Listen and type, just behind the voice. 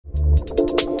All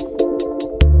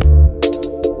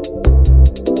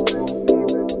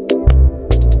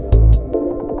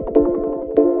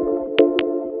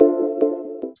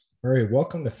right,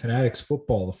 welcome to Fanatics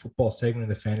Football, the football segment of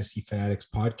the Fantasy Fanatics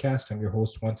podcast. I'm your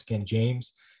host once again,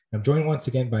 James. I'm joined once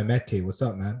again by Mete. What's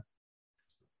up, man?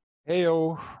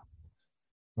 Heyo.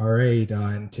 All right,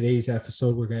 in today's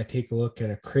episode, we're going to take a look at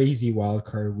a crazy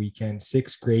wildcard weekend.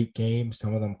 6 great games,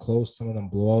 some of them close, some of them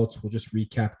blowouts. We'll just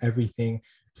recap everything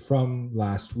from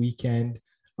last weekend.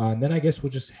 And then I guess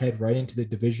we'll just head right into the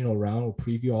divisional round. We'll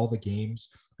preview all the games.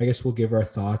 I guess we'll give our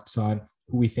thoughts on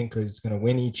who we think is going to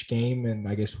win each game and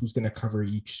I guess who's going to cover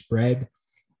each spread.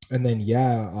 And then,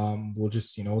 we'll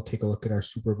just, take a look at our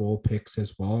Super Bowl picks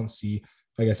as well and see,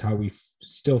 I guess, how we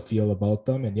still feel about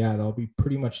them. And that'll be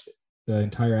pretty much the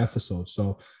entire episode.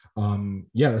 So,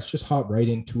 let's just hop right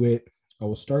into it. I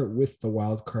will start with the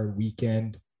wild card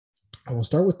weekend. I will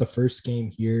start with the first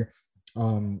game here.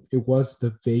 It was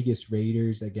the Vegas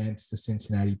Raiders against the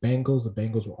Cincinnati Bengals. The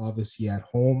Bengals were obviously at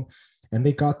home, and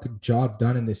they got the job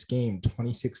done in this game.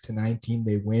 26-19,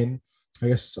 they win. I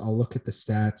guess I'll look at the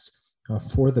stats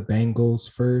for the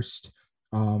Bengals first.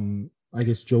 I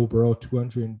guess Joe Burrow,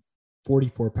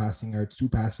 244 passing yards, 2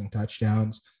 passing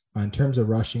touchdowns. In terms of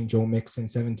rushing, Joe Mixon,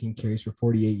 17 carries for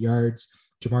 48 yards.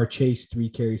 Jamar Chase, 3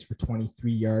 carries for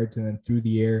 23 yards. And then through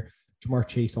the air, Jamar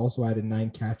Chase also added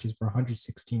 9 catches for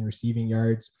 116 receiving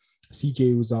yards.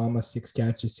 CJ Uzama, 6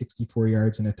 catches, 64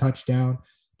 yards, and a touchdown.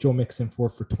 Joe Mixon, 4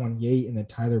 for 28. And then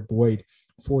Tyler Boyd,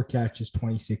 4 catches,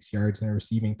 26 yards, and a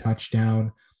receiving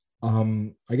touchdown.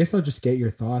 I guess I'll just get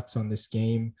your thoughts on this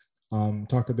game.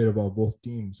 Talk a bit about both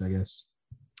teams, I guess.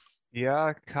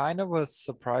 Yeah, kind of a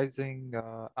surprising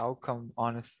outcome,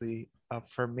 honestly.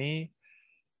 For me,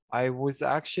 I was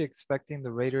actually expecting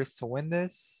the Raiders to win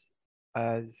this,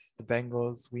 as the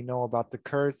Bengals, we know about the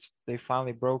curse. They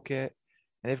finally broke it.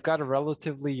 And they've got a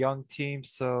relatively young team.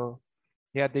 So,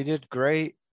 yeah, they did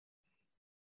great.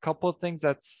 Couple of things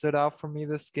that stood out for me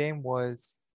this game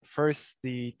was first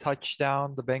the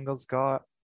touchdown the Bengals got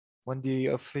when the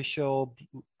official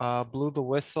blew the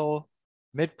whistle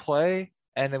mid-play.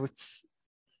 And it was,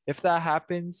 if that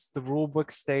happens, the rule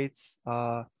book states,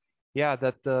 that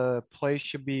the play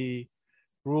should be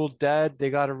ruled dead. They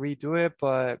got to redo it,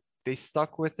 but they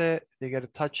stuck with it. They get a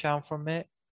touchdown from it.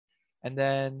 And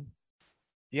then,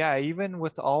 even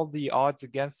with all the odds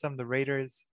against them, the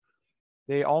Raiders,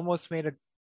 they almost made a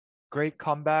great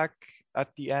comeback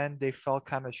at the end. They fell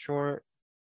kind of short.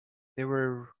 They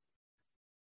were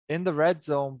in the red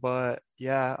zone, but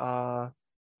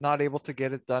not able to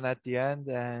get it done at the end.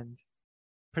 And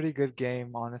pretty good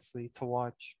game, honestly, to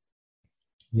watch.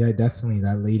 Yeah, definitely.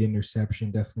 That late interception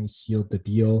definitely sealed the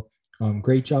deal.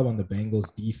 Great job on the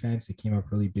Bengals defense. They came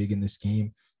up really big in this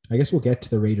game. I guess we'll get to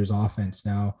the Raiders offense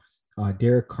now.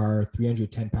 Derek Carr,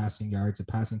 310 passing yards, a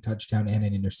passing touchdown, and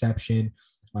an interception.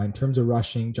 In terms of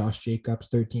rushing, Josh Jacobs,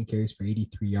 13 carries for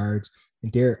 83 yards,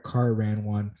 and Derek Carr ran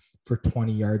one for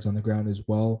 20 yards on the ground as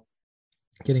well.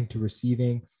 Getting to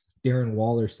receiving, Darren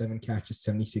Waller, 7 catches,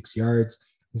 76 yards.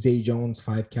 Zay Jones,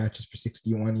 5 catches for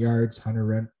 61 yards.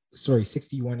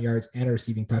 61 yards and a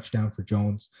receiving touchdown for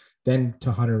Jones. Then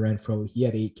to Hunter Renfrow, he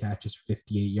had 8 catches for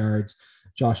 58 yards.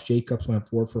 Josh Jacobs went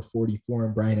 4 for 44,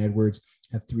 and Brian Edwards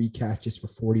had 3 catches for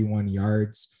 41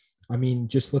 yards. I mean,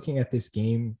 just looking at this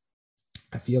game,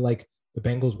 I feel like the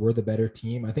Bengals were the better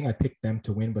team. I think I picked them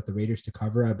to win, but the Raiders to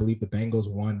cover. I believe the Bengals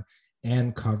won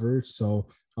and covered. So,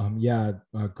 a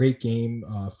great game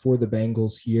for the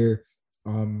Bengals here.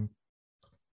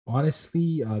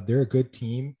 Honestly, they're a good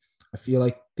team. I feel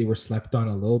like they were slept on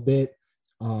a little bit.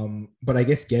 But I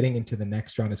guess getting into the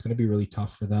next round is going to be really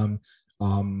tough for them.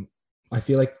 I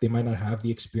feel like they might not have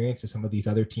the experience that some of these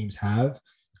other teams have.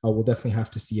 We'll definitely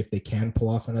have to see if they can pull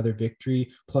off another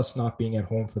victory. Plus, not being at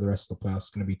home for the rest of the playoffs is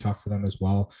going to be tough for them as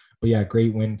well. But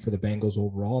great win for the Bengals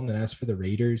overall. And then as for the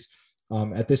Raiders,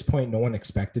 at this point, no one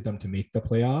expected them to make the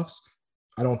playoffs.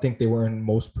 I don't think they were in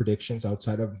most predictions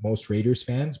outside of most Raiders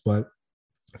fans, but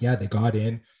they got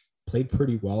in, played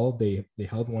pretty well. They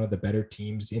held one of the better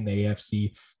teams in the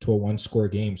AFC to a 1-score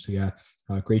game. So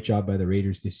great job by the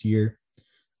Raiders this year.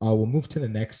 We'll move to the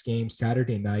next game,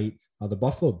 Saturday night. The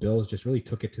Buffalo Bills just really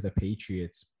took it to the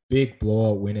Patriots. Big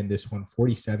blowout win in this one,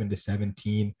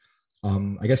 47-17.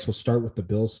 I guess we'll start with the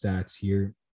Bills stats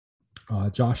here.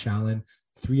 Josh Allen,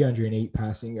 308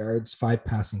 passing yards, 5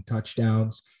 passing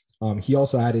touchdowns. He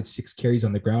also added 6 carries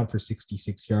on the ground for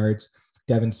 66 yards.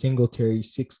 Devin Singletary,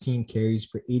 16 carries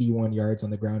for 81 yards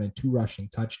on the ground and 2 rushing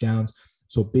touchdowns.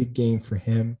 So big game for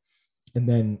him. And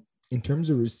then in terms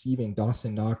of receiving,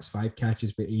 Dawson Knox, 5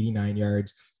 catches for 89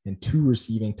 yards and 2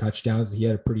 receiving touchdowns. He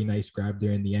had a pretty nice grab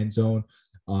there in the end zone.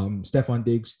 Stephon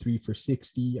Diggs 3 for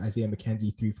 60, Isaiah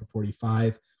McKenzie 3 for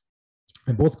 45.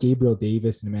 And both Gabriel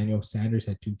Davis and Emmanuel Sanders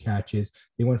had 2 catches.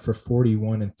 They went for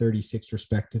 41 and 36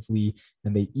 respectively,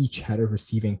 and they each had a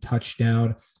receiving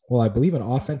touchdown. Well, I believe an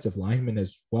offensive lineman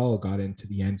as well got into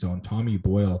the end zone, Tommy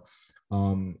Boyle.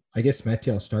 I guess, Mete,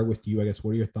 I'll start with you. I guess,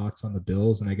 what are your thoughts on the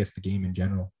Bills and I guess the game in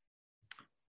general?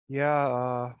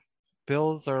 Yeah,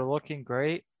 Bills are looking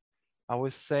great. I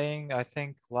was saying, I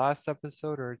think last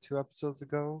episode or 2 episodes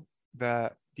ago,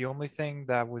 that the only thing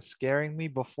that was scaring me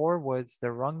before was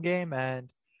the run game, and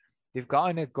they've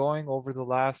gotten it going over the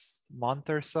last month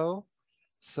or so.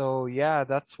 So, yeah,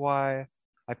 that's why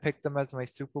I picked them as my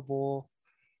Super Bowl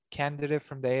candidate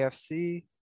from the AFC.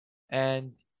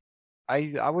 And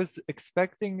I was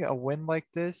expecting a win like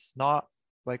this, not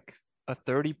like a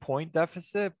 30-point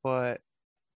deficit, but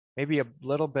maybe a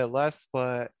little bit less.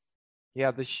 But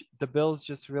yeah, the Bills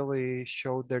just really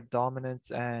showed their dominance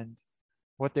and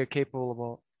what they're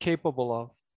capable of.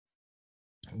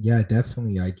 Yeah,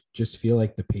 definitely. I just feel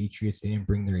like the Patriots, they didn't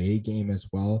bring their A game as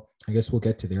well. I guess we'll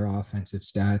get to their offensive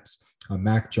stats.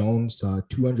 Mac Jones,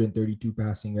 232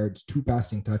 passing yards, 2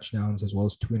 passing touchdowns, as well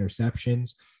as 2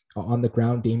 interceptions. On the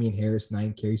ground, Damian Harris,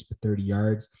 9 carries for 30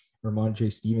 yards.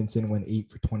 Ramondre Stevenson went 8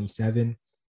 for 27.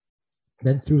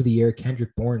 Then through the air,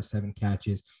 Kendrick Bourne, 7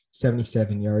 catches,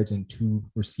 77 yards, and 2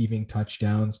 receiving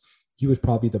touchdowns. He was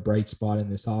probably the bright spot in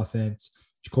this offense.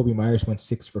 Jacoby Myers went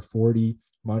 6 for 40.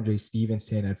 Mondre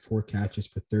Stevenson had 4 catches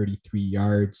for 33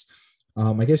 yards.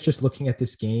 I guess just looking at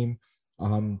this game,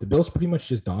 the Bills pretty much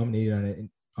just dominated on it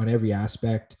on every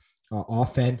aspect.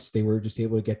 Offense, they were just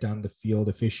able to get down the field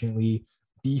efficiently.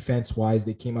 Defense wise,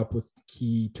 they came up with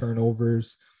key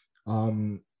turnovers.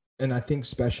 And I think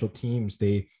special teams,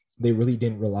 they really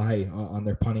didn't rely on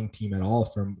their punting team at all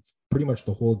from pretty much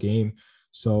the whole game.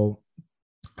 So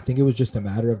I think it was just a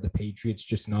matter of the Patriots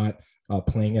just not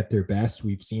playing at their best.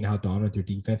 We've seen how dominant their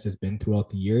defense has been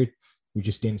throughout the year. We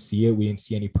just didn't see it. We didn't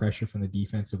see any pressure from the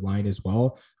defensive line as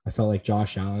well. I felt like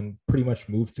Josh Allen pretty much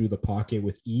moved through the pocket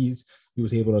with ease. He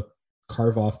was able to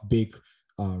carve off big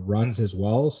runs as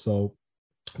well. So,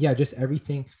 yeah, just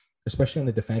everything, especially on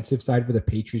the defensive side for the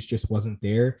Patriots, just wasn't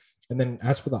there. And then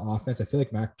as for the offense, I feel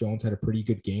like Mac Jones had a pretty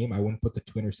good game. I wouldn't put the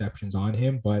 2 interceptions on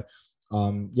him, but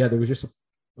yeah, there was just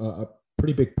a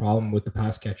pretty big problem with the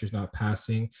pass catchers not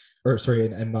passing, or sorry,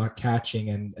 and not catching,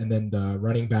 and then the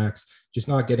running backs just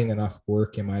not getting enough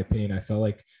work. In my opinion, I felt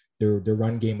like their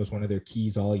run game was one of their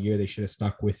keys all year. They should have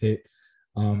stuck with it.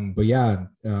 But yeah,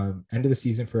 end of the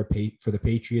season for the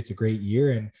Patriots, a great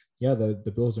year, and yeah,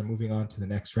 the Bills are moving on to the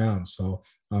next round. So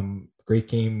great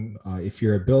game if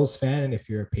you're a Bills fan, and if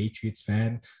you're a Patriots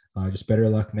fan, just better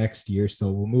luck next year.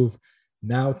 So we'll move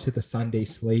now to the Sunday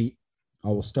slate.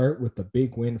 We'll start with the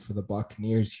big win for the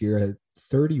Buccaneers here at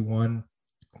 31-15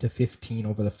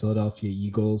 over the Philadelphia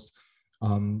Eagles.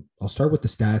 I'll start with the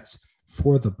stats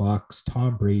for the Bucs.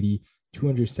 Tom Brady,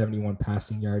 271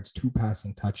 passing yards, 2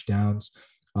 passing touchdowns.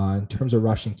 In terms of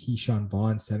rushing, Keyshawn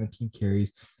Vaughn, 17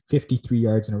 carries, 53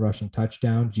 yards and a rushing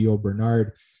touchdown. Gio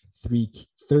Bernard,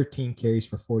 13 carries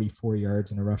for 44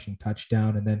 yards and a rushing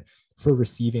touchdown. And then for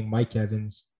receiving, Mike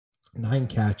Evans, 9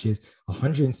 catches,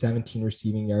 117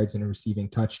 receiving yards and a receiving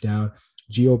touchdown.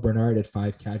 Gio Bernard had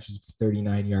 5 catches for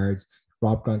 39 yards.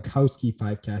 Rob Gronkowski,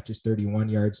 5 catches, 31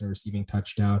 yards and a receiving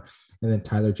touchdown. And then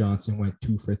Tyler Johnson went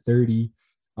 2 for 30.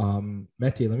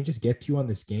 Mete, let me just get to you on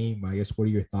this game. I guess, what are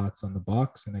your thoughts on the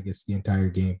Bucs and I guess the entire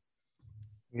game?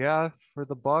 Yeah, for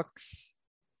the Bucks,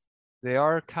 they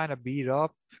are kind of beat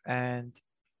up, and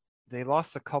they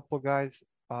lost a couple guys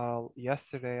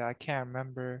yesterday. I can't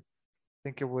remember. I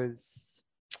think it was,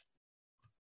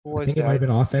 who I was think it it? might have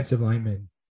been offensive lineman.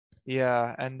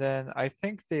 Yeah, and then I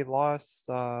think they lost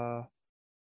Vaughn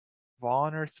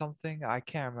or something. I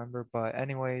can't remember, but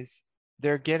anyways,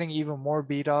 they're getting even more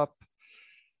beat up.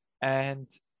 And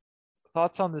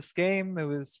thoughts on this game? It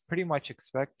was pretty much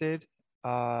expected.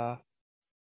 Yeah,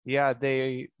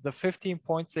 the 15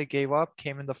 points they gave up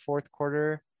came in the fourth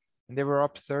quarter, and they were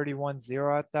up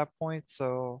 31-0 at that point.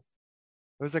 So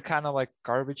it was a kind of like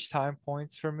garbage time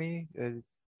points for me.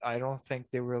 I don't think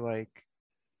they were like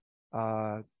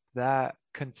uh that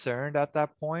concerned at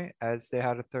that point, as they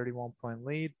had a 31-point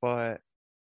lead. But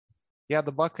yeah,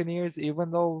 the Buccaneers, even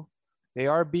though they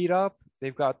are beat up,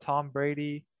 they've got Tom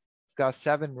Brady. He's got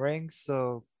 7 rings.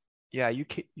 So yeah, you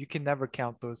can never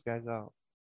count those guys out.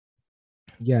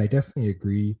 Yeah, I definitely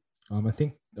agree. I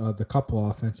think the couple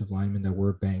offensive linemen that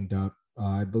were banged up,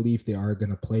 I believe they are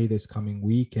going to play this coming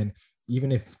week. And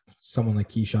even if someone like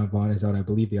Keyshawn Vaughn is out, I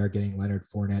believe they are getting Leonard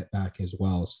Fournette back as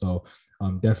well. So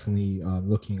definitely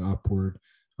looking upward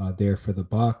there for the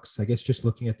Bucs. I guess just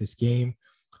looking at this game,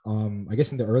 I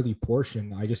guess in the early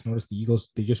portion, I just noticed the Eagles,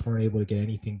 they just weren't able to get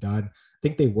anything done. I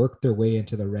think they worked their way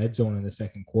into the red zone in the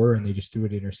second quarter and they just threw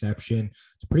an interception.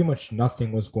 So pretty much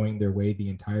nothing was going their way the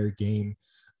entire game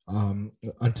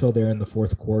until they're in the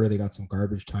fourth quarter. They got some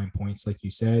garbage time points, like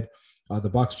you said. The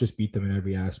Bucs just beat them in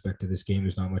every aspect of this game.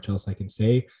 There's not much else I can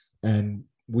say. And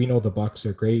we know the Bucs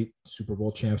are great Super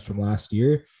Bowl champs from last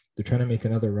year. They're trying to make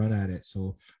another run at it.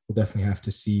 So we'll definitely have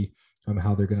to see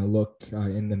how they're going to look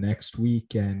in the next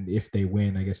week. And if they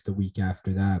win, I guess the week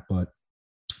after that. But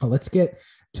let's get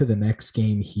to the next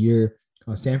game here.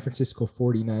 San Francisco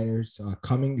 49ers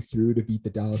coming through to beat the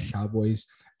Dallas Cowboys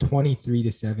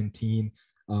 23-17.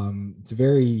 It's a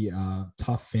very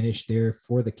tough finish there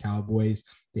for the Cowboys.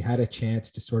 They had a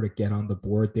chance to sort of get on the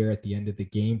board there at the end of the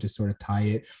game to sort of tie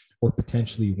it or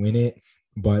potentially win it.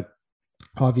 But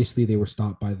obviously they were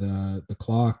stopped by the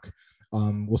clock.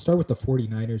 We'll start with the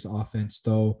 49ers offense,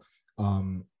 though.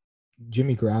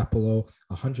 Jimmy Garoppolo,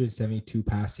 172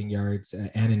 passing yards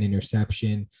and an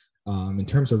interception. In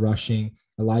terms of rushing,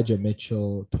 Elijah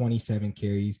Mitchell, 27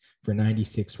 carries for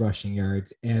 96 rushing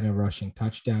yards and a rushing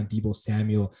touchdown. Deebo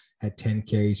Samuel had 10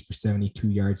 carries for 72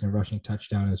 yards and a rushing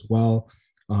touchdown as well.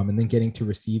 And then getting to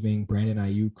receiving, Brandon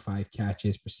Ayuk, 5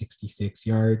 catches for 66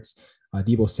 yards.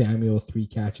 Deebo Samuel, 3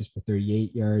 catches for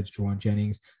 38 yards. Juwan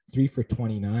Jennings, 3 for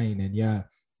 29. And yeah,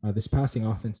 this passing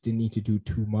offense didn't need to do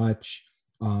too much.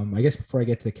 I guess before I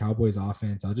get to the Cowboys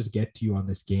offense, I'll just get to you on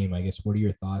this game. I guess, what are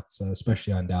your thoughts,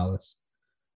 especially on Dallas?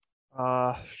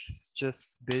 It's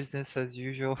just business as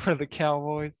usual for the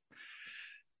Cowboys.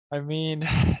 I mean,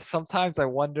 sometimes I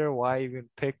wonder why I even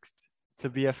picked to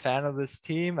be a fan of this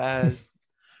team, as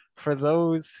for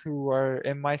those who are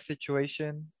in my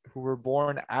situation, who were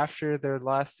born after their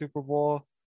last Super Bowl,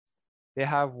 they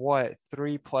have what,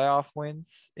 3 playoff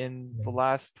wins in the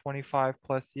last 25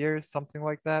 plus years, something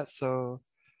like that. So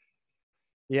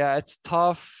yeah, it's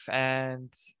tough.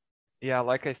 And yeah,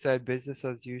 like I said, business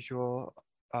as usual.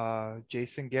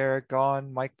 Jason Garrett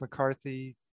gone, Mike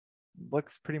McCarthy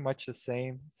looks pretty much the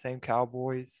same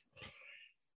Cowboys.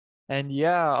 And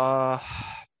yeah,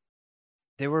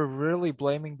 they were really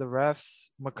blaming the refs,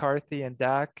 McCarthy and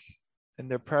Dak, in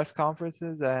their press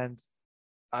conferences, and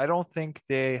I don't think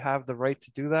they have the right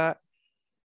to do that.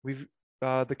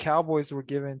 The Cowboys were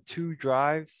given 2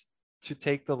 drives to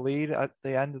take the lead at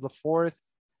the end of the fourth,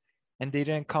 and they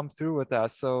didn't come through with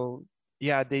that. So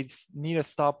yeah, they need to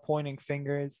stop pointing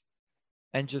fingers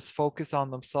and just focus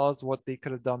on themselves, what they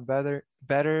could have done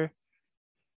better,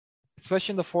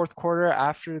 especially in the fourth quarter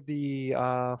after the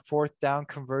fourth down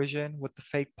conversion with the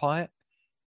fake punt.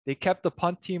 They kept the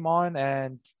punt team on,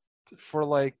 and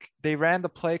they ran the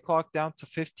play clock down to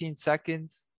 15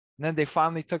 seconds, and then they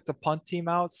finally took the punt team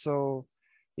out. So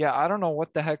yeah, I don't know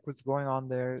what the heck was going on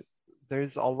there.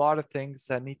 There's a lot of things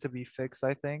that need to be fixed,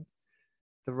 I think.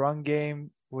 The run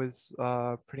game was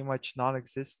pretty much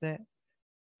non-existent.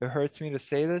 It hurts me to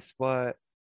say this, but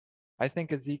I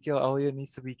think Ezekiel Elliott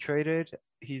needs to be traded.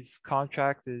 His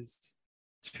contract is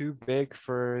too big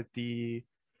for the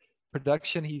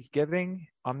production he's giving.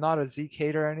 I'm not a Zeke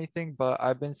hater or anything, but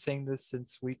I've been saying this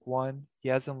since week 1. He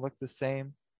hasn't looked the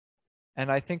same.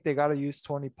 And I think they got to use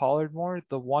Tony Pollard more.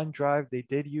 The one drive they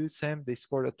did use him, they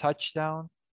scored a touchdown.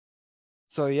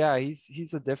 So yeah,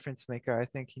 he's a difference maker. I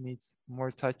think he needs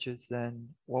more touches than,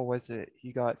 what was it?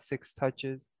 He got 6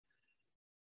 touches.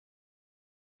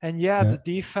 And yeah, Yeah. the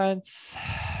defense,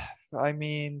 I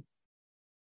mean,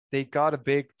 they got a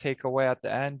big takeaway at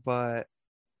the end, but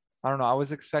I don't know. I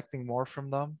was expecting more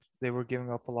from them. They were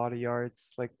giving up a lot of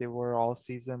yards like they were all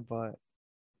season, but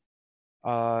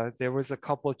there was a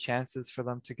couple of chances for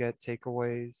them to get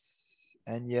takeaways.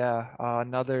 And yeah,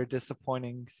 another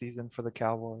disappointing season for the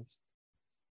Cowboys.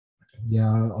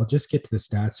 Yeah, I'll just get to the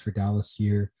stats for Dallas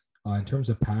here. In terms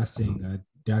of passing,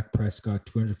 Dak Prescott,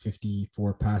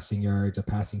 254 passing yards, a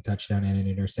passing touchdown, and an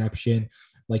interception.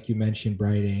 Like you mentioned,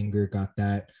 Brian Anger got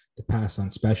the pass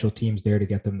on special teams there to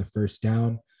get them the first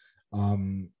down.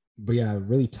 But yeah,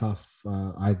 really tough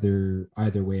either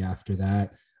way after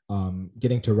that.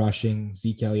 Getting to rushing,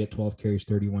 Zeke Elliott, 12 carries,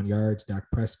 31 yards. Dak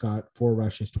Prescott, 4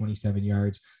 rushes, 27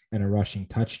 yards, and a rushing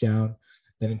touchdown.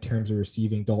 Then in terms of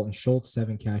receiving, Dalton Schultz,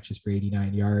 7 catches for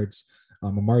 89 yards.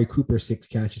 Amari Cooper, 6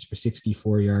 catches for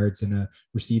 64 yards and a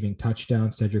receiving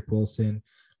touchdown. Cedric Wilson,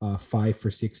 5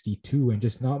 for 62, and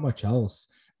just not much else.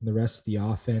 And the rest of the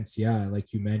offense, yeah,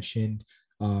 like you mentioned,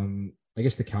 I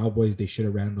guess the Cowboys, they should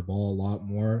have ran the ball a lot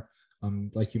more.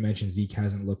 Like you mentioned, Zeke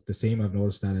hasn't looked the same. I've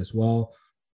noticed that as well.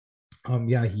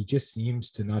 Yeah, he just seems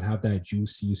to not have that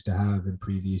juice he used to have in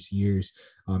previous years.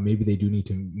 Maybe they do need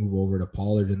to move over to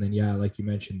Pollard. And then, yeah, like you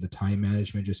mentioned, the time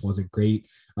management just wasn't great.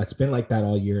 It's been like that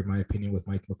all year, in my opinion, with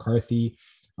Mike McCarthy.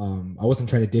 I wasn't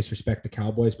trying to disrespect the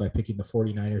Cowboys by picking the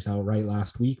 49ers outright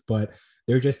last week, but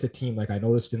they're just a team. Like I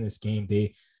noticed in this game,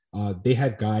 they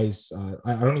had guys.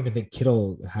 I don't even think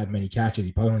Kittle had many catches.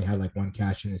 He probably only had like one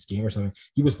catch in this game or something.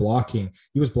 He was blocking.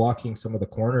 He was blocking some of the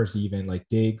corners, even like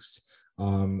Diggs,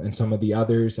 and some of the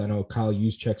others. I know Kyle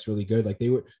Juszczyk's really good. Like they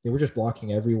were just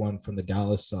blocking everyone from the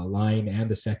Dallas line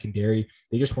and the secondary.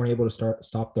 They just weren't able to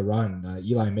stop the run.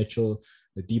 Eli Mitchell,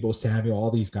 the Deebo Samuel,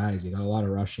 all these guys, they got a lot of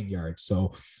rushing yards.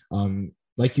 So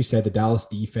like you said, the Dallas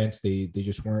defense, they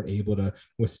just weren't able to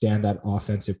withstand that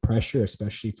offensive pressure,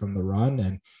 especially from the run.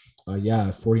 And yeah,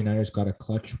 49ers got a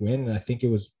clutch win. And I think it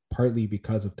was partly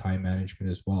because of time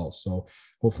management as well. So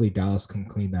hopefully Dallas can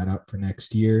clean that up for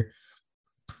next year.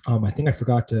 I think I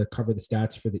forgot to cover the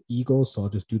stats for the Eagles, so I'll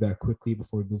just do that quickly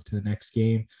before we move to the next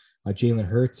game. Jalen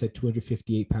Hurts had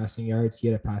 258 passing yards. He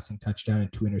had a passing touchdown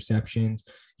and 2 interceptions.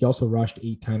 He also rushed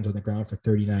 8 times on the ground for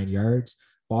 39 yards.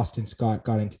 Boston Scott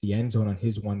got into the end zone on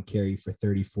his one carry for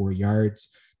 34 yards.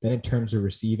 Then, in terms of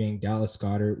receiving, Dallas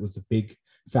Goedert was a big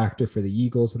factor for the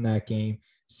Eagles in that game.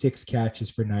 6 catches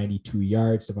for 92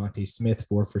 yards. Devontae Smith,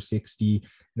 4 for 60. And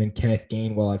then Kenneth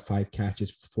Gainwell had 5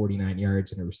 catches for 49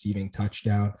 yards and a receiving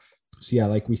touchdown. So, yeah,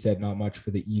 like we said, not much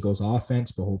for the Eagles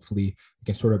offense, but hopefully we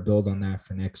can sort of build on that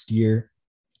for next year.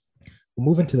 We'll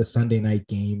move into the Sunday night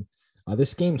game.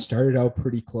 This game started out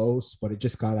pretty close, but it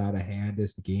just got out of hand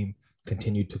as the game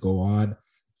continued to go on.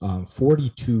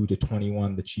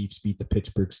 42-21, the Chiefs beat the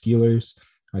Pittsburgh Steelers.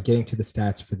 Getting to the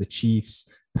stats for the Chiefs,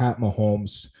 Pat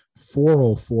Mahomes,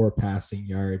 404 passing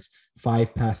yards,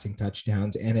 5 passing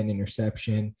touchdowns, and an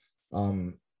interception.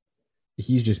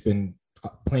 He's just been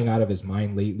playing out of his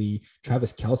mind lately.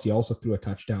 Travis Kelce also threw a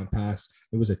touchdown pass.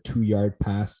 It was a 2-yard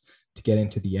pass to get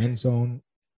into the end zone.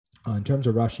 In terms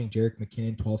of rushing, Jerick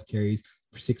McKinnon, 12 carries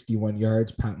for 61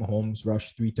 yards. Pat Mahomes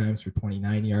rushed 3 times for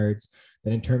 29 yards.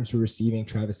 Then in terms of receiving,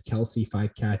 Travis Kelce,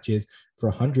 5 catches for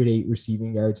 108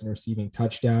 receiving yards and a receiving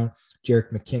touchdown.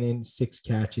 Jerick McKinnon, 6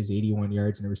 catches, 81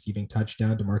 yards and a receiving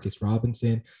touchdown. Demarcus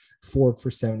Robinson, 4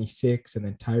 for 76. And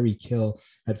then Tyreek Hill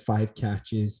had 5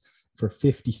 catches for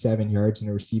 57 yards and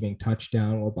a receiving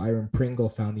touchdown, while Byron Pringle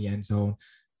found the end zone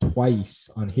twice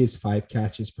on his 5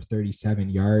 catches for 37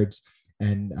 yards.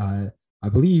 And I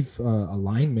believe a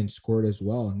lineman scored as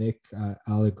well. Nick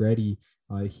Allegretti,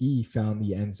 he found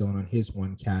the end zone on his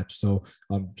 1 catch. So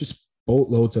just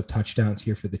boatloads of touchdowns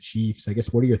here for the Chiefs. I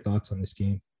guess, what are your thoughts on this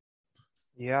game?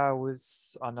 Yeah, it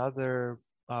was another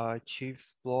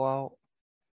Chiefs blowout,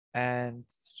 and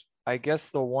I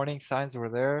guess the warning signs were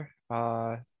there.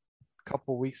 A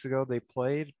couple weeks ago they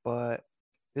played, but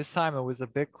this time it was a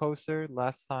bit closer.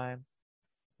 Last time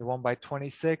they won by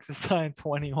 26, this time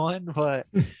 21, but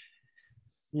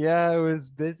yeah, it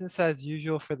was business as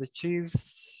usual for the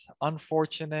Chiefs.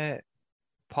 Unfortunate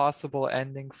possible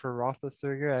ending for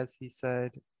Roethlisberger, as he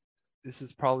said this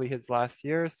is probably his last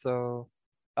year. So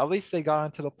at least they got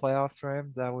into the playoffs for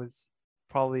him. That was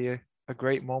probably a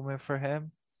great moment for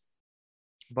him.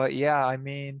 But yeah, I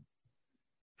mean,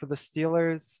 for the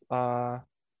Steelers,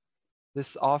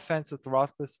 this offense with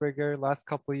Roethlisberger last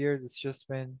couple of years, it's just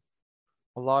been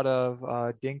a lot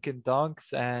of dink and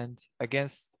dunks, and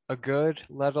against a good,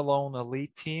 let alone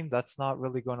elite team, that's not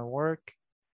really going to work,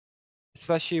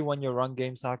 especially when your run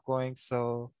game's not going.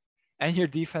 So, and your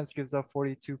defense gives up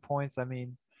 42 points. I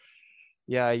mean,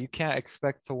 yeah, you can't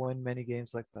expect to win many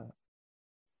games like that.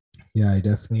 Yeah, I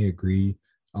definitely agree.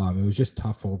 It was just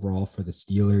tough overall for the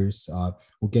Steelers.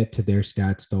 We'll get to their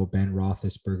stats though. Ben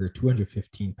Roethlisberger,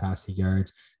 215 passing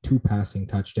yards, 2 passing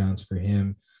touchdowns for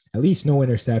him. At least no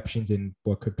interceptions in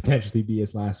what could potentially be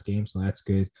his last game, so that's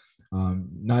good.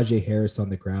 Najee Harris on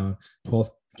the ground, 12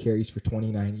 carries for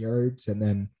 29 yards, and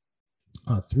then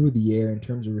through the air in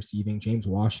terms of receiving, James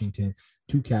Washington,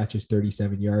 2 catches,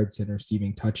 37 yards and a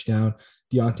receiving touchdown.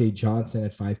 Deontay Johnson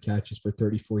had 5 catches for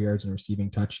 34 yards and a receiving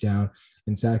touchdown.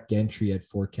 And Zach Gentry had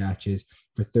 4 catches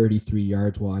for 33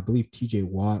 yards. While I believe TJ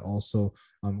Watt also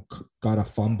got a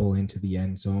fumble into the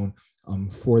end zone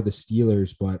for the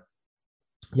Steelers. But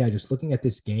yeah, just looking at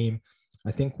this game,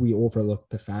 I think we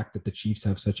overlooked the fact that the Chiefs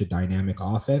have such a dynamic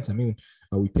offense. I mean,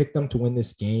 we picked them to win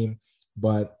this game,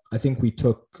 but I think we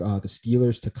took the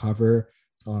Steelers to cover.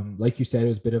 Like you said, it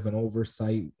was a bit of an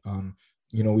oversight.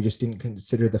 We just didn't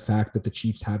consider the fact that the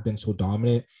Chiefs have been so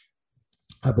dominant.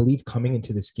 I believe coming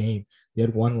into this game, they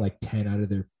had won like 10 out of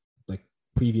their like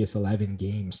previous 11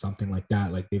 games, something like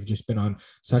that. Like they've just been on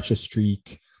such a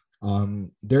streak.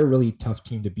 They're a really tough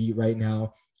team to beat right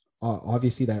now.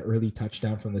 Obviously, that early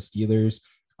touchdown from the Steelers,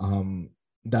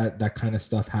 that kind of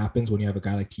stuff happens when you have a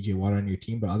guy like TJ Watt on your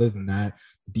team. But other than that,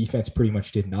 defense pretty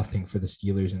much did nothing for the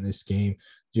Steelers in this game.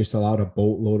 Just allowed a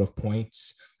boatload of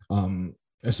points,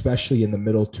 especially in the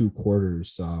middle two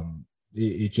quarters.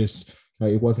 It just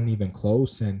it wasn't even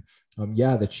close. And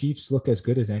yeah, the Chiefs look as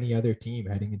good as any other team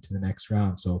heading into the next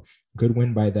round. So good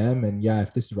win by them. And yeah,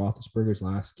 if this is Roethlisberger's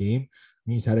last game,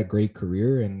 he's had a great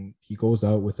career and he goes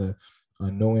out with a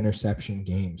no interception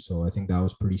game. So I think that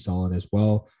was pretty solid as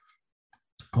well.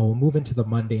 We'll move into the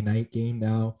Monday night game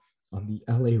now. The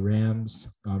LA Rams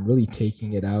really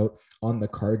taking it out on the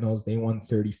Cardinals. They won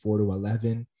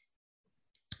 34-11.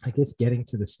 I guess getting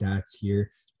to the stats here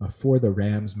for the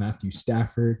Rams, Matthew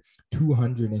Stafford,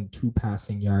 202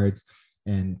 passing yards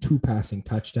and 2 passing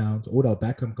touchdowns. Odell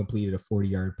Beckham completed a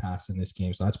 40-yard pass in this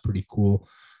game, so that's pretty cool.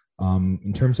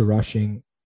 In terms of rushing,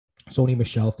 Sony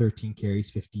Michel, 13 carries,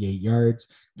 58 yards.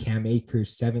 Cam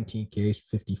Akers, 17 carries,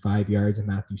 55 yards. And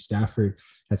Matthew Stafford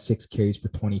had 6 carries for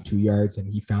 22 yards, and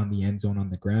he found the end zone on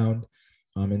the ground.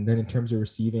 And then in terms of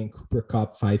receiving, Cooper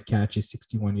Kupp, 5 catches,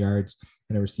 61 yards,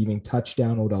 and a receiving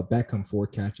touchdown. Odell Beckham, 4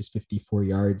 catches, 54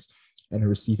 yards, and a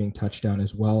receiving touchdown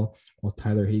as well, while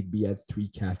Tyler Higbee had 3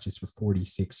 catches for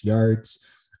 46 yards.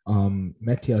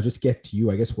 Mete, I'll just get to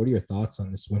you. I guess, what are your thoughts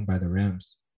on this win by the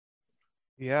Rams?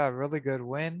 Yeah, really good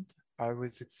win. I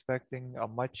was expecting a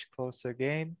much closer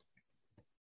game.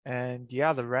 And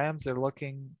yeah, the Rams are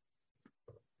looking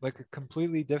like a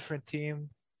completely different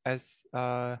team as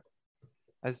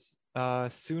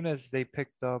soon as they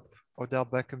picked up Odell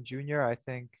Beckham Jr. I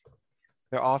think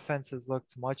their offense has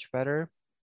looked much better.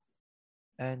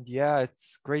 And yeah,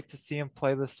 it's great to see him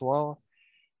play this well.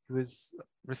 He was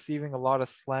receiving a lot of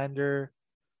slander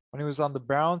when he was on the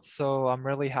Browns, so I'm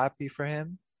really happy for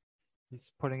him.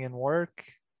 He's putting in work.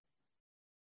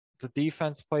 The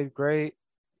defense played great.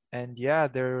 And yeah,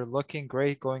 they're looking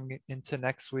great going into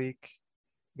next week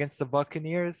against the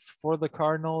Buccaneers. For the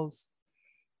Cardinals,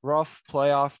 rough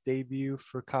playoff debut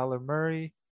for Kyler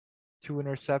Murray, 2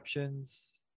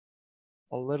 interceptions,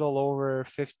 a little over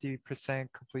 50%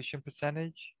 completion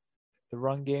percentage. The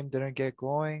run game didn't get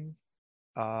going.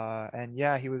 And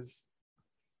yeah,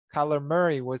 Kyler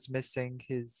Murray was missing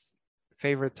his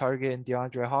favorite target in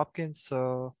DeAndre Hopkins.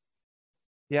 So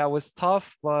yeah, it was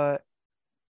tough, but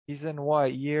he's in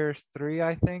what, year 3,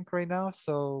 I think, right now.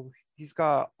 So he's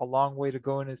got a long way to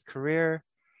go in his career.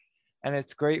 And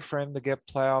it's great for him to get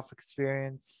playoff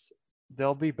experience.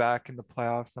 They'll be back in the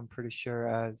playoffs, I'm pretty sure,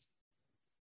 as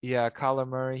yeah, Kyler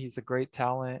Murray, he's a great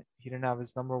talent. He didn't have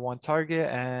his number 1 target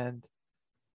and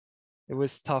it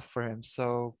was tough for him.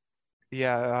 So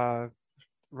yeah,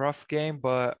 rough game,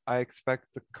 but I expect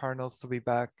the Cardinals to be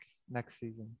back next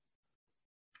season.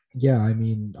 Yeah, I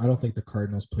mean, I don't think the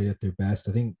Cardinals played at their best.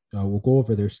 I think we'll go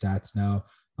over their stats now.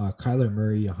 Kyler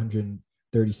Murray,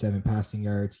 137 passing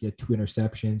yards. He had 2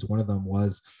 interceptions. One of them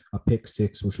was a pick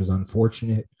six, which was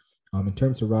unfortunate. In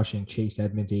terms of rushing, Chase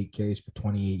Edmonds, 8 carries for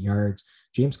 28 yards.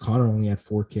 James Conner only had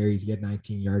 4 carries. He had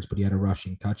 19 yards, but he had a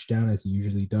rushing touchdown, as he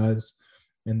usually does.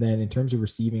 And then in terms of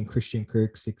receiving, Christian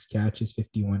Kirk, 6 catches,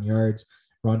 51 yards.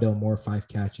 Rondell Moore, 5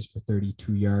 catches for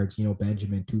 32 yards.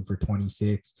 Benjamin, 2 for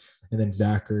 26. And then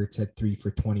Zach Ertz had 3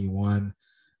 for 21.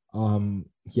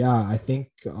 Yeah, I think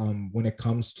when it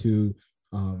comes down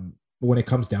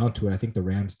to it, I think the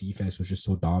Rams defense was just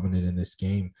so dominant in this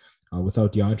game.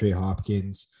 Without DeAndre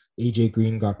Hopkins, AJ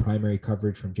Green got primary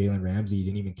coverage from Jalen Ramsey. He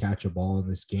didn't even catch a ball in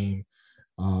this game.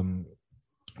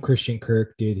 Christian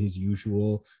Kirk did his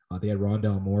usual. They had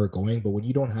Rondell Moore going, but when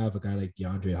you don't have a guy like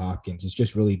DeAndre Hopkins, it's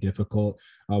just really difficult.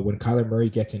 When Kyler Murray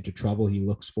gets into trouble, he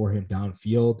looks for him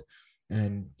downfield,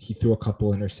 and he threw a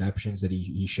couple interceptions that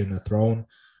he shouldn't have thrown.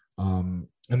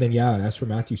 And then, yeah, as for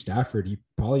Matthew Stafford, he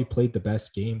probably played the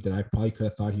best game that I probably could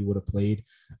have thought he would have played.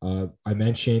 I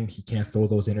mentioned he can't throw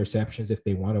those interceptions if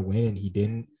they want to win, and he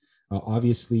didn't.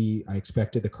 Obviously, I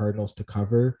expected the Cardinals to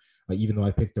cover, even though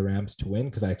I picked the Rams to win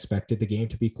because I expected the game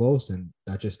to be close, and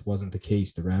that just wasn't the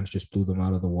case. The Rams just blew them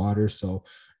out of the water. So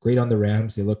great on the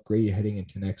Rams. They look great heading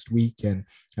into next week. And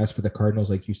as for the Cardinals,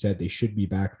 like you said, they should be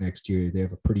back next year. They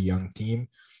have a pretty young team.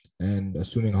 And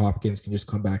assuming Hopkins can just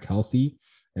come back healthy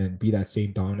and be that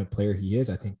same dominant player he is,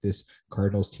 I think this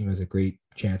Cardinals team has a great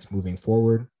chance moving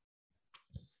forward.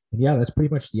 And yeah, that's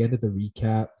pretty much the end of the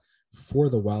recap for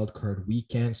the wild card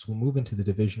weekend. So we'll move into the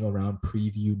divisional round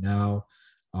preview now.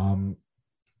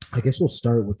 I guess we'll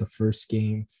start with the first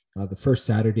game, the first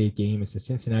Saturday game. It's the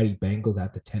Cincinnati Bengals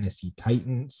at the Tennessee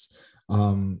Titans.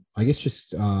 I guess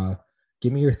just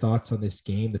give me your thoughts on this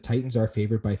game. The Titans are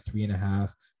favored by 3.5.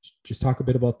 Just talk a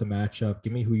bit about the matchup.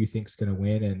 Give me who you think is going to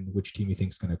win and which team you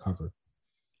think is going to cover.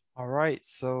 All right.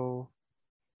 So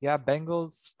yeah,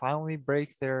 Bengals finally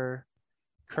break their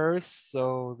curse.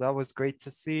 So that was great to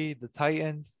see. The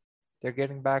Titans, they're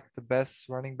getting back the best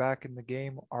running back in the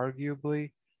game,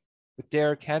 arguably, with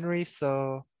Derrick Henry.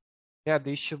 So yeah,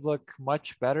 they should look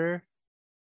much better.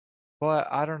 But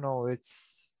I don't know.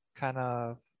 It's kind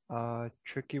of a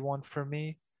tricky one for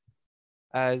me,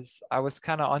 as I was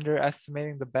kind of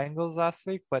underestimating the Bengals last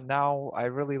week, but now I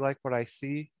really like what I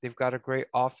see. They've got a great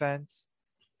offense.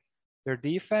 Their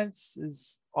defense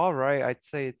is all right. I'd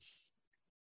say it's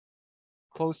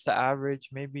close to average,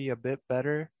 maybe a bit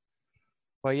better.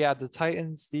 But yeah, the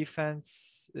Titans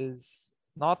defense is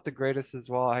not the greatest as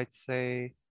well. I'd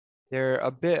say they're a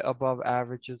bit above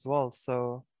average as well.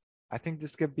 So I think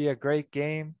this could be a great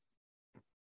game.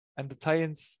 And the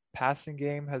Titans passing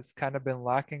game has kind of been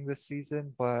lacking this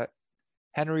season, but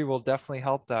Henry will definitely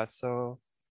help that. So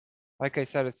like I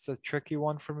said, it's a tricky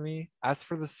one for me. As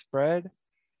for the spread,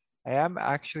 I am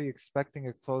actually expecting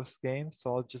a close game,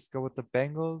 so I'll just go with the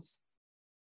Bengals.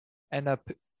 And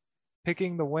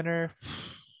picking the winner,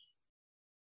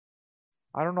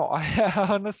 I don't know. I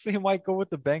honestly might go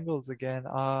with the Bengals again.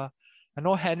 I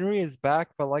know Henry is back,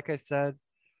 but like I said,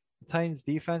 the Titans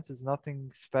defense is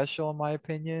nothing special in my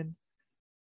opinion.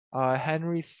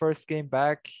 Henry's first game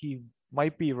back, he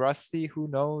might be rusty. Who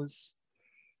knows?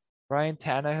 Ryan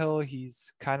Tannehill,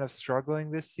 he's kind of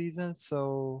struggling this season.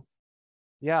 So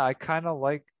yeah, I kind of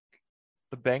like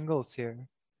the Bengals here.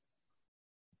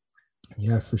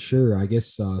 Yeah, for sure. I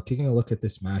guess taking a look at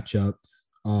this matchup,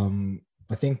 um,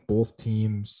 I think both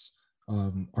teams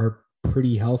are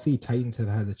pretty healthy. Titans have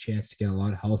had a chance to get a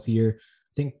lot healthier.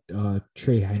 I think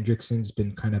Trey Hendrickson's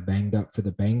been kind of banged up for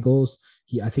the Bengals.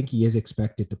 I think he is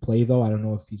expected to play though. I don't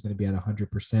know if he's going to be at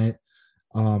 100%.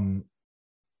 Um,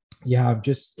 yeah,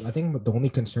 I think the only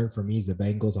concern for me is the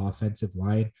Bengals offensive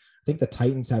line. I think the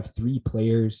Titans have three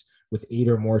players with 8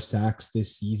 or more sacks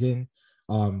this season.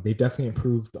 They've definitely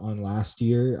improved on last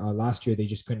year. Last year, they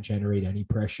just couldn't generate any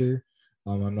pressure.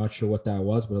 I'm not sure what that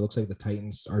was, but it looks like the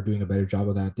Titans are doing a better job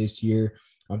of that this year.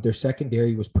 Their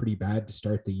secondary was pretty bad to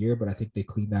start the year, but I think they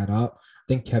cleaned that up. I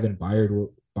think Kevin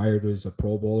Byard was a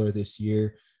Pro Bowler this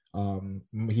year.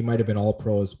 He might have been All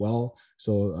Pro as well.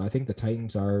 So I think the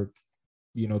Titans are,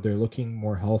 they're looking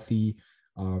more healthy.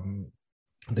 Um,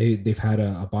 they've had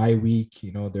a bye week.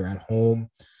 They're at home.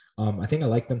 I think I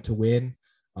like them to win.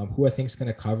 Who I think is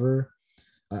going to cover?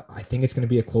 I think it's going to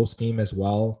be a close game as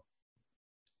well.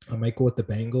 I might go with the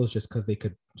Bengals just because they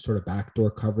could sort of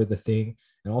backdoor cover the thing.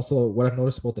 And also, what I've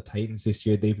noticed about the Titans this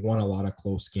year, they've won a lot of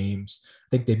close games. I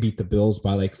think they beat the Bills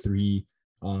by like 3.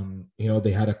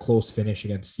 They had a close finish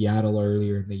against Seattle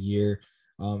earlier in the year.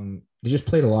 They just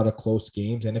played a lot of close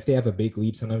games. And if they have a big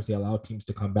lead, sometimes they allow teams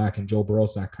to come back. And Joe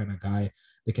Burrow's that kind of guy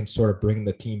that can sort of bring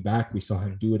the team back. We saw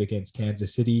him do it against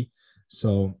Kansas City.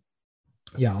 So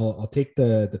yeah, I'll take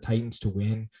the Titans to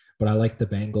win, but I like the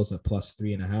Bengals at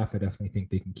 +3.5. I definitely think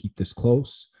they can keep this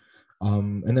close.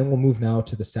 And then we'll move now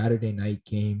to the Saturday night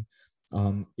game.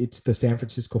 It's the San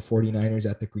Francisco 49ers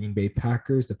at the Green Bay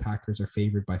Packers. The Packers are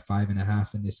favored by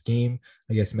 5.5 in this game.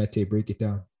 I guess Mete, break it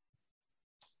down.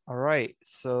 All right.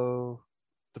 So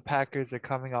the Packers are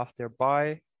coming off their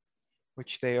bye,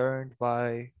 which they earned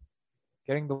by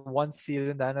getting the 1 seed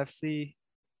in the NFC.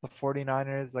 The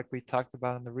 49ers, like we talked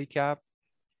about in the recap,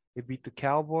 they beat the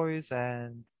Cowboys,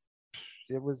 and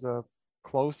it was a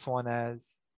close one.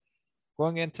 As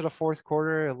going into the fourth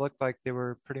quarter, it looked like they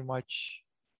pretty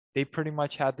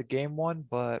much had the game won,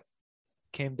 but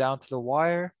came down to the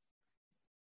wire.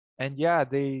 And yeah,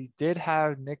 they did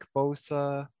have Nick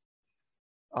Bosa.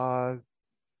 Uh,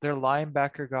 their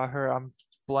linebacker got hurt. I'm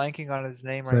blanking on his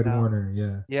name right Fred now. Warner,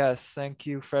 yeah. Yes, thank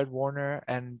you, Fred Warner.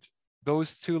 And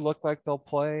those two look like they'll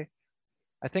play.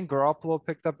 I think Garoppolo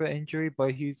picked up an injury,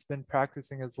 but he's been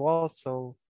practicing as well.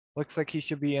 So looks like he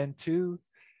should be in too.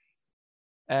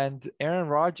 And Aaron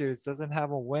Rodgers doesn't have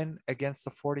a win against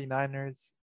the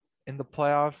 49ers in the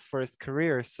playoffs for his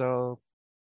career. So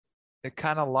it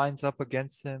kind of lines up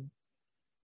against him.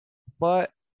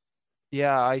 But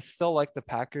yeah, I still like the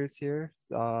Packers here.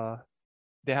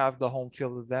 They have the home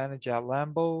field advantage at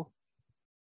Lambeau.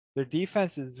 Their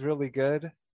defense is really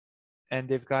good, and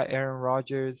they've got Aaron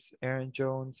Rodgers, Aaron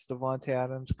Jones, Devontae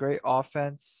Adams, great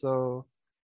offense. So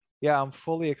yeah, I'm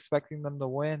fully expecting them to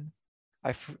win.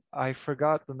 I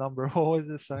forgot the number. What was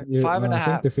it? Sorry. Five and a I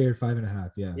think half. they're favored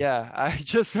 5.5. Yeah. Yeah, I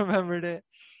just remembered it.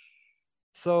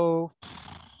 So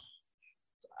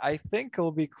I think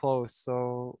it'll be close.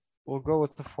 So we'll go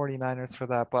with the 49ers for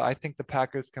that, but I think the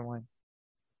Packers can win.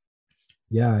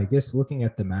 Yeah, I guess looking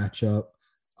at the matchup,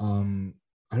 um,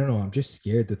 I don't know. I'm just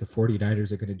scared that the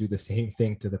 49ers are going to do the same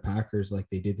thing to the Packers like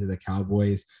they did to the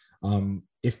Cowboys.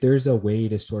 If there's a way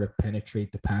to sort of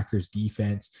penetrate the Packers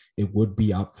defense, it would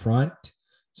be up front.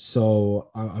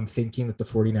 So I'm thinking that the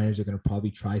 49ers are going to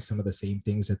probably try some of the same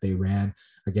things that they ran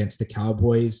against the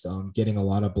Cowboys, getting a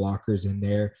lot of blockers in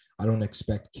there. I don't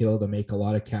expect Kittle to make a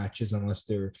lot of catches unless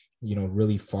they're,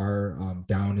 really far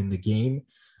down in the game.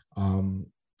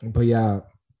 But yeah,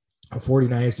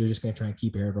 49ers, they're just going to try and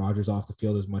keep Aaron Rodgers off the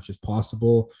field as much as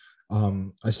possible.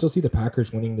 I still see the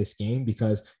Packers winning this game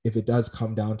because if it does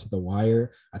come down to the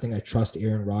wire, I think I trust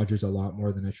Aaron Rodgers a lot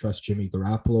more than I trust Jimmy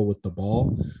Garoppolo with the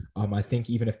ball. I think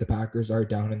even if the Packers are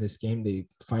down in this game, they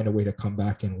find a way to come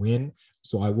back and win.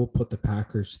 So I will put the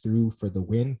Packers through for the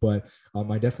win, but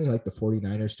I definitely like the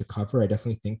 49ers to cover. I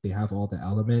definitely think they have all the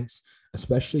elements,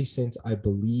 especially since I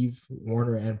believe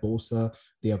Warner and Bosa,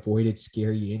 they avoided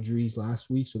scary injuries last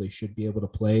week, so they should be able to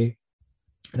play.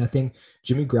 And I think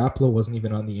Jimmy Garoppolo wasn't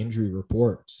even on the injury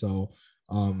report. So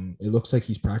it looks like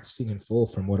he's practicing in full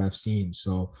from what I've seen.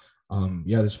 So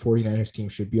yeah, this 49ers team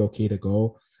should be okay to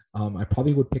go. I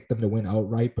probably would pick them to win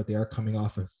outright, but they are coming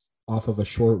off of a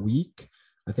short week.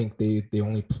 I think they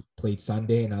only played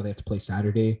Sunday and now they have to play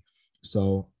Saturday.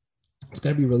 So it's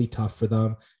going to be really tough for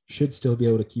them. Should still be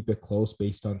able to keep it close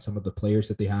based on some of the players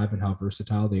that they have and how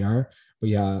versatile they are. But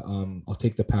yeah, I'll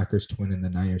take the Packers to win and the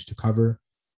Niners to cover.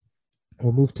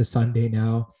 We'll move to Sunday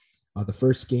now. The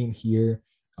first game here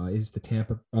is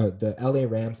the LA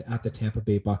Rams at the Tampa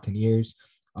Bay Buccaneers.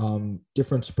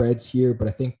 Different spreads here, but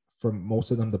I think for most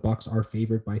of them, the Bucks are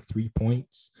favored by 3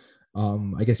 points.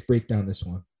 I guess break down this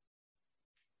one.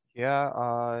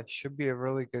 Yeah, should be a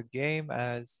really good game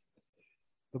as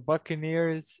the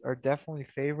Buccaneers are definitely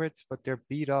favorites, but they're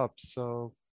beat up.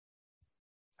 So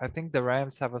I think the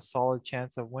Rams have a solid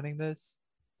chance of winning this.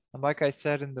 And like I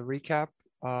said in the recap,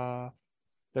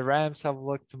 the Rams have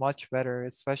looked much better,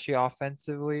 especially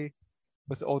offensively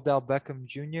with Odell Beckham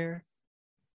Jr.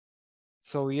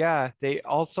 So yeah, they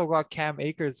also got Cam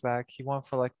Akers back. He went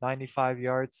for like 95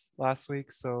 yards last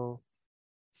week, so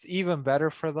it's even better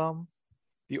for them.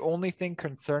 The only thing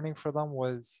concerning for them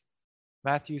was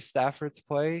Matthew Stafford's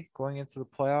play going into the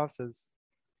playoffs as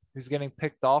he was getting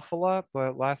picked off a lot,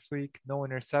 but last week no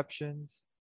interceptions.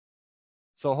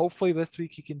 So hopefully this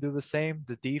week he can do the same.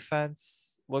 The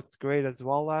defense looked great as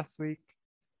well last week.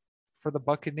 For the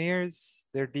Buccaneers,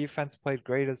 their defense played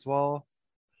great as well.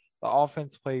 The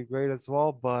offense played great as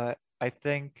well, but I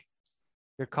think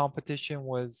their competition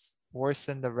was worse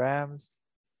than the Rams.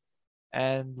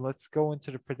 And let's go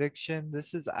into the prediction.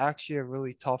 This is actually a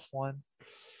really tough one.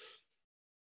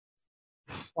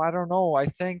 I don't know. I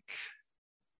think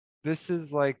this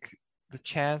is like the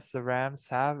chance the Rams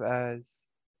have as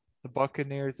the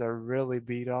Buccaneers are really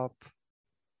beat up.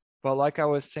 But like I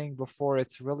was saying before,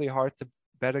 it's really hard to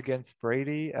bet against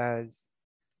Brady as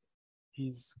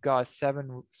he's got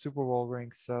 7 Super Bowl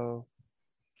rings. So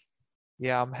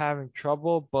yeah, I'm having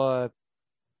trouble, but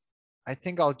I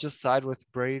think I'll just side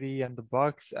with Brady and the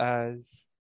Bucks as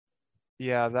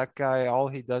yeah, that guy all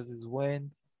he does is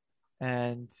win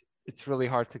and it's really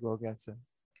hard to go against him.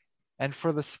 And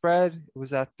for the spread, it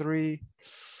was at 3.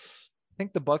 I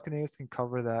think the Buccaneers can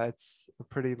cover that. It's a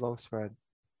pretty low spread.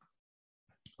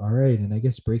 All right. And I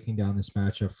guess breaking down this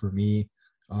matchup for me,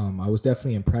 I was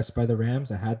definitely impressed by the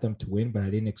Rams. I had them to win, but I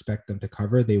didn't expect them to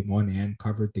cover. They won and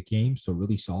covered the game. So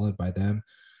really solid by them.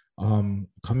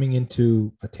 Coming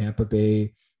into a Tampa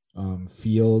Bay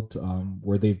field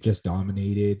where they've just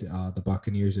dominated, the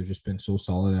Buccaneers have just been so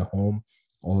solid at home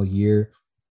all year.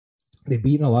 They've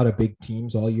beaten a lot of big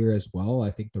teams all year as well.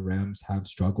 I think the Rams have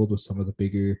struggled with some of the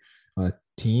bigger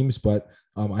teams, but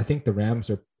I think the Rams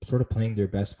are sort of playing their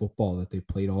best football that they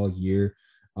played all year.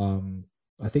 Um,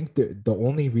 I think the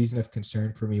only reason of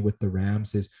concern for me with the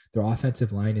Rams is their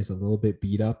offensive line is a little bit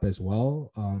beat up as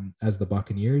well as the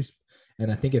Buccaneers.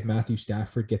 And I think if Matthew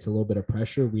Stafford gets a little bit of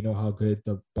pressure, we know how good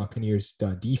the Buccaneers'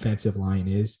 defensive line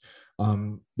is.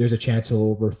 There's a chance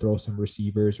he'll overthrow some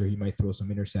receivers or he might throw some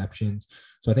interceptions.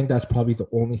 So I think that's probably the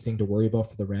only thing to worry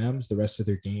about for the Rams. The rest of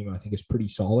their game, I think, is pretty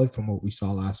solid from what we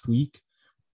saw last week.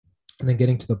 And then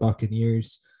getting to the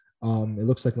Buccaneers, it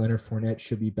looks like Leonard Fournette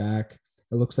should be back.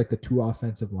 It looks like the 2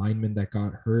 offensive linemen that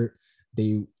got hurt,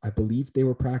 I believe they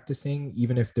were practicing.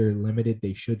 Even if they're limited,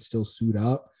 they should still suit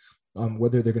up.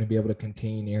 Whether they're going to be able to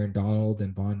contain Aaron Donald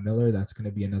and Von Miller, that's going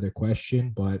to be another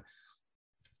question. But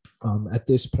at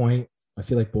this point, I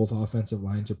feel like both offensive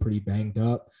lines are pretty banged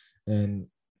up. And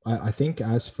I think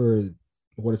as for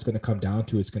what it's going to come down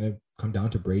to, it's going to come down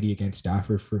to Brady against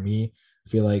Stafford for me. I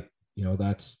feel like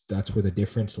that's where the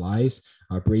difference lies.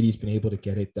 Brady's been able to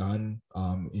get it done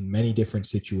in many different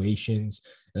situations.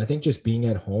 And I think just being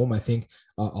at home, I think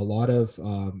a lot of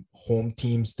home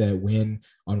teams that win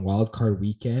on wild card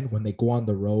weekend, when they go on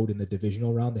the road in the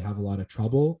divisional round, they have a lot of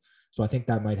trouble. So I think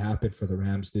that might happen for the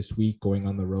Rams this week going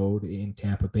on the road in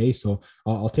Tampa Bay. So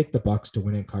I'll take the Bucs to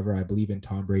win and cover. I believe in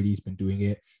Tom Brady. He's been doing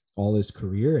it all his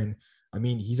career. And I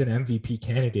mean, he's an MVP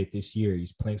candidate this year.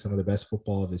 He's playing some of the best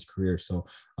football of his career. So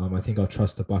I think I'll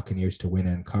trust the Buccaneers to win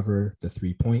and cover the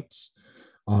 3 points.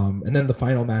 And then the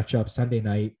final matchup, Sunday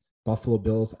night, Buffalo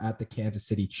Bills at the Kansas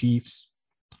City Chiefs.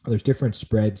 There's different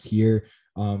spreads here.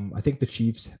 I think the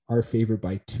Chiefs are favored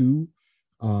by 2.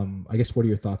 I guess, what are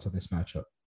your thoughts on this matchup?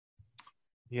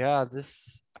 Yeah,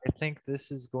 I think this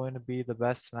is going to be the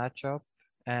best matchup.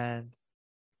 And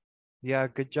yeah,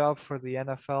 good job for the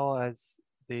NFL as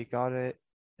they got it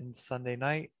in Sunday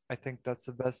night. I think that's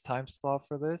the best time slot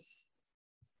for this.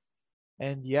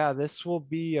 And yeah, this will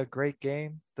be a great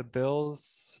game. The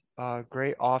Bills,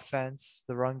 great offense.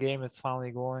 The run game is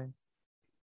finally going.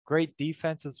 Great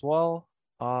defense as well.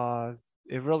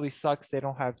 It really sucks they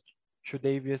don't have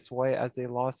Tre'Davious White as they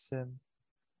lost him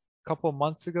a couple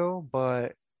months ago,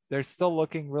 but they're still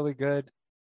looking really good.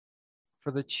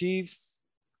 For the Chiefs,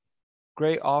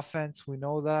 great offense. We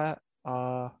know that.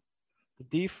 The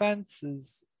defense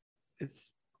is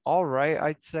all right,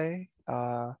 I'd say.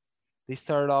 They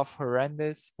started off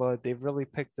horrendous, but they've really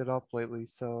picked it up lately.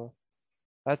 So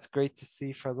that's great to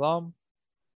see for them.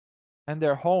 And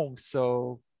they're home.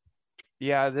 So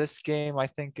yeah, this game I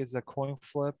think is a coin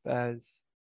flip as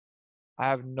I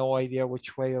have no idea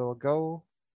which way it'll go.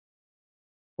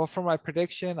 But for my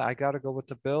prediction, I got to go with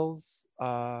the Bills.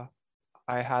 I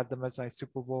had them as my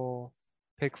Super Bowl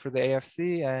pick for the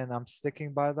AFC, and I'm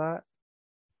sticking by that.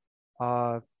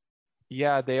 Uh,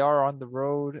 yeah, they are on the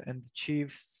road, and the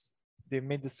Chiefs, they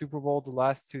made the Super Bowl the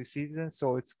last 2 seasons,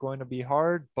 so it's going to be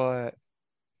hard, but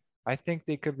I think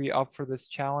they could be up for this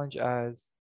challenge as,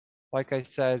 like I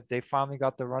said, they finally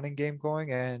got the running game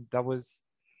going, and that was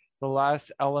the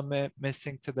last element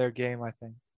missing to their game, I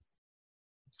think.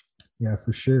 Yeah,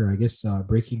 for sure. I guess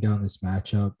breaking down this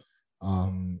matchup,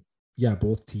 yeah,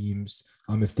 both teams.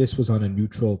 If this was on a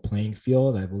neutral playing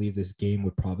field, I believe this game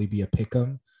would probably be a pick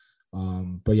 'em.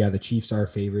 But yeah, the Chiefs are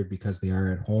favored because they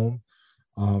are at home.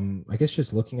 I guess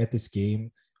just looking at this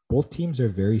game, both teams are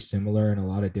very similar in a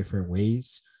lot of different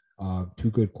ways. Two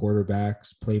good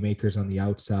quarterbacks, playmakers on the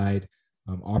outside,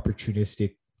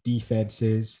 opportunistic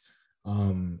defenses.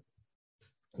 Um,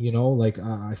 like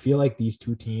I feel like these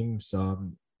two teams,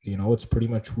 it's pretty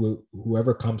much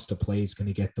whoever comes to play is going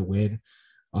to get the win.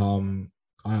 Um,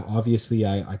 I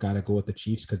got to go with the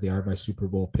Chiefs because they are my Super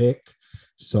Bowl pick.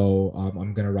 So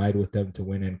I'm going to ride with them to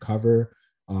win and cover.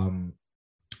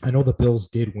 I know the Bills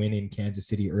did win in Kansas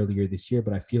City earlier this year,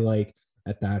 but I feel like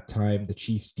at that time, the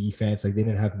Chiefs defense, like they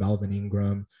didn't have Melvin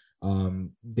Ingram.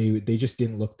 They just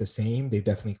didn't look the same. They've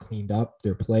definitely cleaned up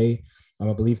their play.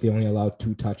 I believe they only allowed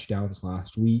 2 touchdowns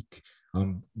last week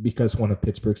because one of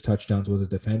Pittsburgh's touchdowns was a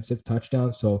defensive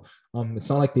touchdown. So it's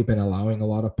not like they've been allowing a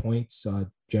lot of points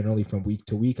generally from week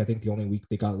to week. I think the only week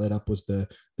they got lit up was the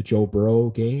Joe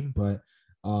Burrow game. But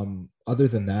other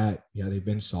than that, yeah, they've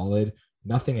been solid.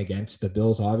 Nothing against the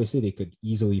Bills. Obviously, they could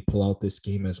easily pull out this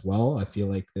game as well. I feel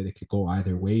like that it could go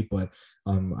either way, but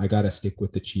I got to stick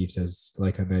with the Chiefs as,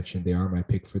 like I mentioned, they are my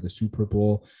pick for the Super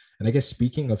Bowl. And I guess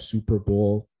speaking of Super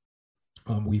Bowl,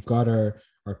 we've got our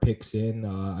picks in.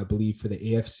 I believe for the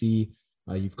AFC,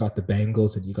 you've got the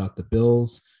Bengals and you got the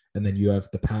Bills, and then you have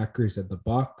the Packers and the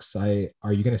Bucks.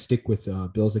 Are you going to stick with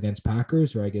Bills against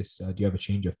Packers, or I guess do you have a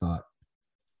change of thought?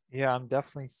 Yeah, I'm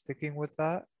definitely sticking with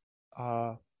that.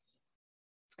 Uh,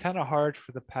 it's kind of hard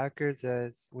for the Packers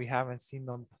as we haven't seen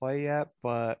them play yet,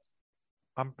 but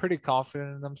I'm pretty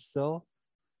confident in them still.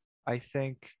 I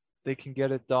think they can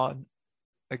get it done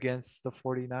against the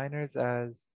 49ers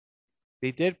as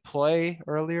they did play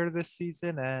earlier this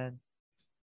season and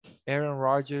Aaron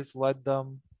Rodgers led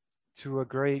them to a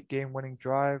great game-winning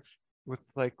drive with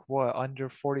like what under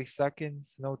 40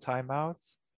 seconds, no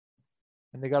timeouts,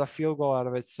 and they got a field goal out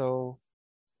of it. So,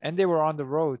 and they were on the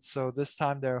road, so this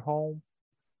time they're home.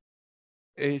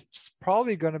 It's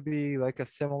probably going to be like a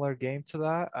similar game to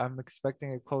that. I'm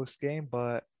expecting a close game,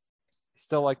 but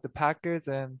still like the Packers.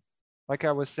 And like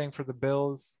I was saying for the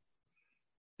Bills,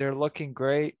 they're looking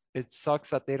great. It sucks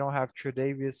that they don't have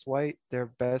Tre'Davious White, their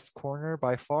best corner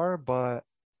by far, but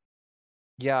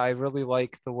yeah, I really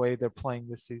like the way they're playing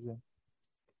this season.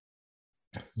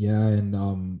 Yeah,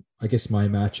 and I guess my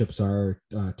matchups are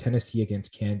Tennessee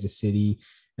against Kansas City,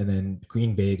 and then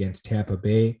Green Bay against Tampa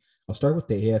Bay. I'll start with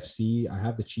the AFC. I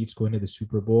have the Chiefs going to the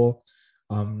Super Bowl.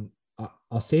 Um,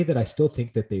 I'll say that I still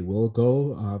think that they will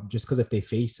go, just because if they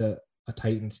face a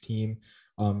Titans team,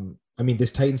 I mean,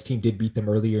 this Titans team did beat them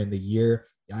earlier in the year.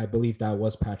 I believe that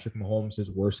was Patrick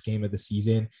Mahomes' worst game of the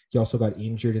season. He also got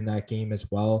injured in that game as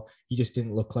well. He just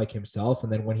didn't look like himself.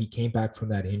 And then when he came back from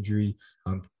that injury,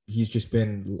 he's just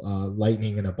been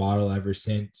lightning in a bottle ever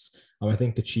since. I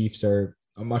think the Chiefs are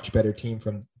a much better team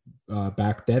from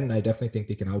back then. And I definitely think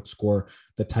they can outscore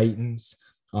the Titans.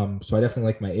 So I definitely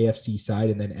like my AFC side.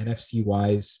 And then NFC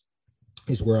wise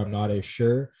is where I'm not as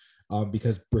sure.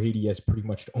 Because Brady has pretty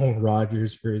much owned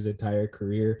Rodgers for his entire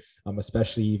career,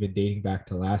 especially even dating back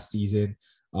to last season,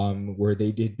 where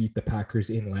they did beat the Packers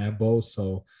in Lambeau.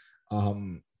 So,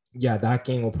 yeah, that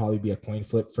game will probably be a coin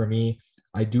flip for me.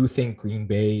 I do think Green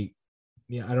Bay,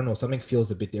 I don't know, something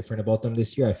feels a bit different about them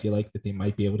this year. I feel like that they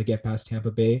might be able to get past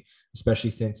Tampa Bay, especially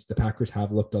since the Packers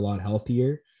have looked a lot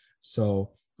healthier.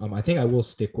 So, I think I will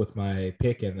stick with my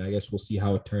pick, and I guess we'll see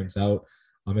how it turns out.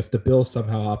 If the Bills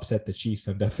somehow upset the Chiefs,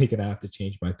 I'm definitely gonna have to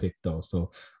change my pick though.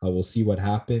 So we'll see what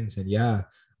happens. And yeah,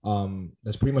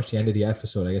 that's pretty much the end of the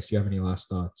episode. I guess do you have any last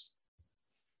thoughts?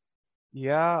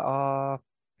 Yeah,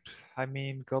 I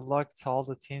mean, good luck to all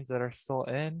the teams that are still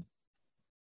in.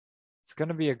 It's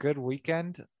gonna be a good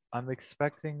weekend. I'm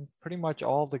expecting pretty much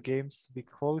all the games to be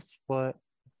close, but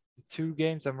the two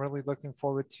games I'm really looking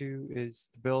forward to is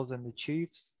the Bills and the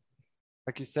Chiefs.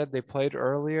 Like you said, they played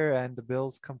earlier and the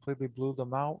Bills completely blew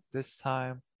them out. This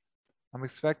time, I'm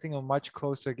expecting a much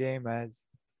closer game, as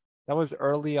that was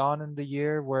early on in the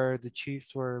year where the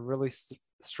Chiefs were really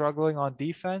struggling on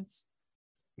defense.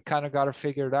 We kind of got it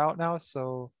figured out now,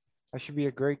 so that should be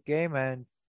a great game. And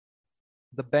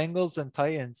the Bengals and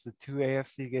Titans, the two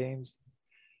AFC games,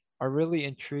 are really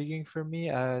intriguing for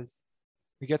me, as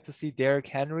we get to see Derrick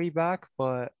Henry back,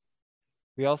 but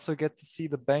we also get to see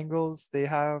the Bengals. They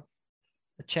have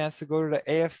a chance to go to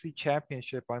the AFC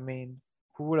Championship. I mean,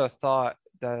 who would have thought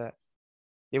that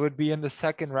it would be in the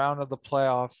second round of the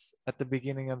playoffs at the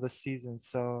beginning of the season?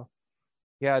 So,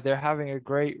 yeah, they're having a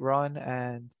great run.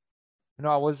 And,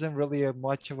 I wasn't really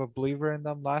much of a believer in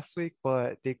them last week,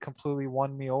 but they completely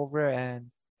won me over.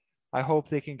 And I hope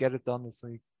they can get it done this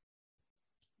week.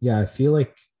 Yeah, I feel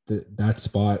like that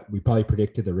spot, we probably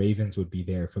predicted the Ravens would be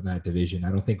there from that division.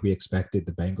 I don't think we expected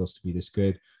the Bengals to be this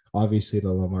good. Obviously,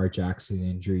 the Lamar Jackson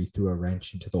injury threw a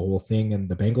wrench into the whole thing, and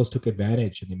the Bengals took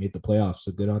advantage and they made the playoffs.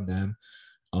 So good on them.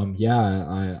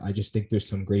 Yeah, I just think there's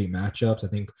some great matchups. I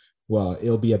think, well,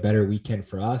 it'll be a better weekend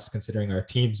for us considering our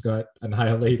teams got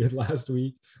annihilated last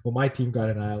week. Well, my team got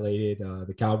annihilated.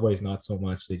 The Cowboys not so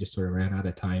much. They just sort of ran out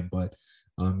of time. But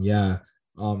yeah,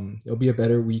 it'll be a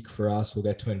better week for us. We'll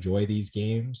get to enjoy these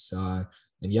games. And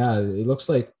yeah, it looks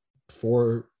like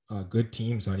four good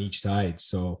teams on each side.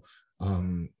 So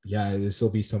yeah, this will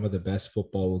be some of the best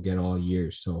football we'll get all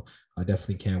year. So I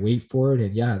definitely can't wait for it.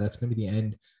 And yeah, that's going to be the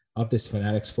end of this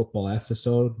Fanatics football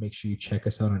episode. Make sure you check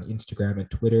us out on Instagram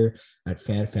and Twitter at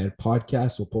FanFan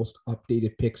Podcast. We'll post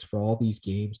updated picks for all these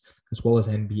games, as well as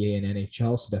NBA and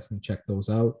NHL. So definitely check those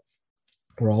out.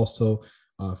 We're also,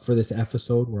 for this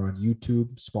episode, we're on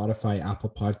YouTube, Spotify, Apple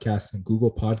Podcasts, and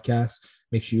Google Podcasts.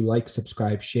 Make sure you like,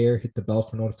 subscribe, share, hit the bell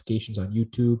for notifications on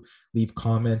YouTube, leave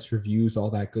comments, reviews, all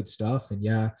that good stuff. And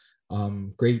yeah,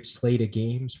 great slate of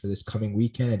games for this coming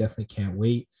weekend. I definitely can't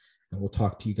wait. And we'll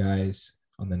talk to you guys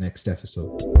on the next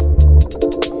episode.